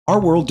Our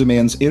world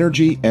demands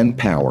energy and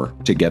power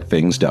to get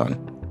things done.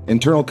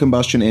 Internal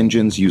combustion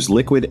engines use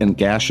liquid and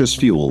gaseous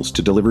fuels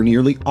to deliver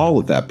nearly all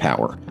of that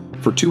power.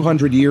 For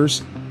 200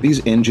 years,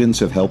 these engines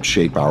have helped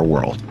shape our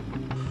world.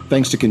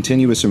 Thanks to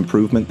continuous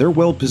improvement, they're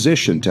well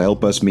positioned to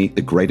help us meet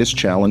the greatest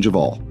challenge of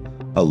all,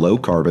 a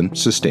low-carbon,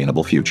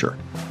 sustainable future.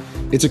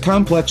 It's a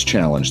complex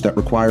challenge that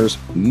requires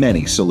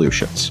many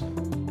solutions.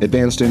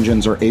 Advanced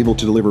engines are able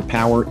to deliver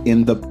power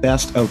in the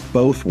best of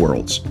both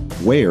worlds,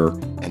 where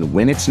and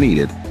when it's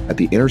needed at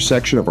the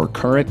intersection of our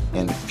current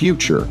and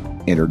future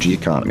energy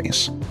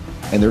economies.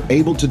 And they're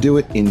able to do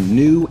it in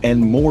new and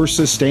more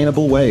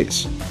sustainable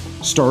ways,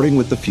 starting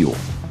with the fuel.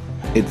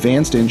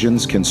 Advanced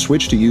engines can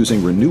switch to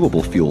using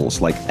renewable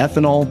fuels like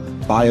ethanol,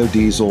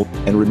 biodiesel,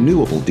 and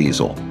renewable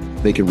diesel.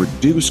 They can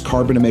reduce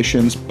carbon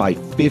emissions by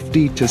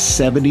 50 to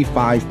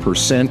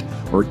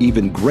 75% or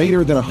even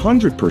greater than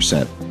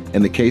 100%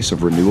 in the case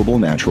of renewable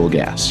natural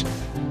gas.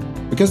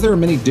 Because there are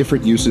many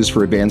different uses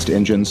for advanced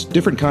engines,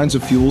 different kinds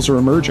of fuels are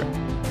emerging.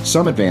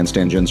 Some advanced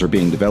engines are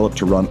being developed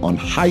to run on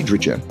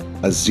hydrogen,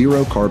 a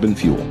zero-carbon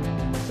fuel.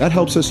 That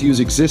helps us use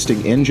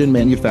existing engine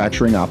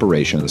manufacturing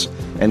operations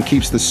and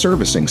keeps the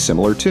servicing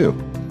similar too.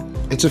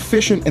 It's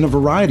efficient in a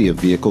variety of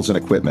vehicles and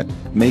equipment,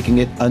 making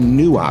it a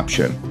new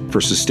option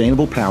for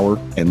sustainable power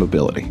and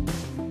mobility.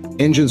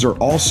 Engines are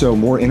also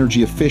more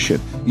energy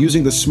efficient,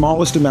 using the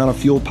smallest amount of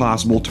fuel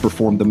possible to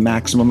perform the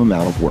maximum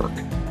amount of work.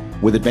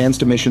 With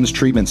advanced emissions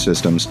treatment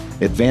systems,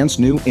 advanced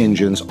new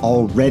engines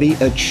already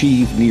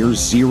achieve near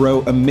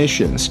zero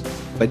emissions,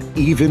 but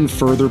even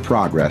further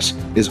progress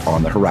is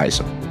on the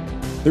horizon.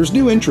 There's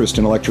new interest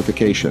in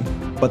electrification,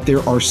 but there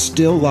are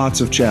still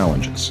lots of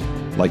challenges,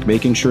 like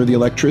making sure the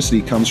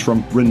electricity comes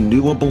from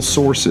renewable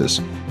sources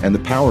and the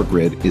power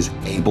grid is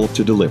able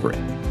to deliver it.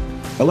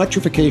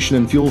 Electrification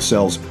and fuel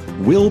cells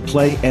will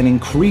play an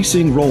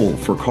increasing role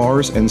for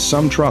cars and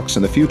some trucks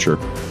in the future,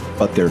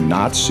 but they're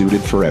not suited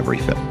for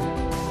everything.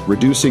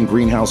 Reducing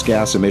greenhouse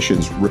gas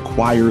emissions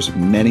requires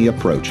many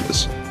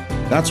approaches.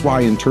 That's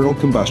why internal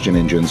combustion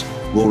engines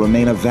will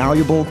remain a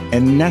valuable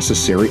and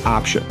necessary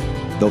option.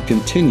 They'll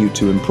continue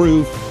to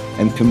improve,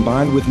 and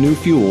combined with new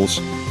fuels,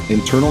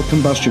 internal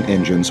combustion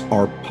engines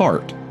are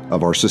part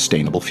of our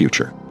sustainable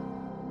future.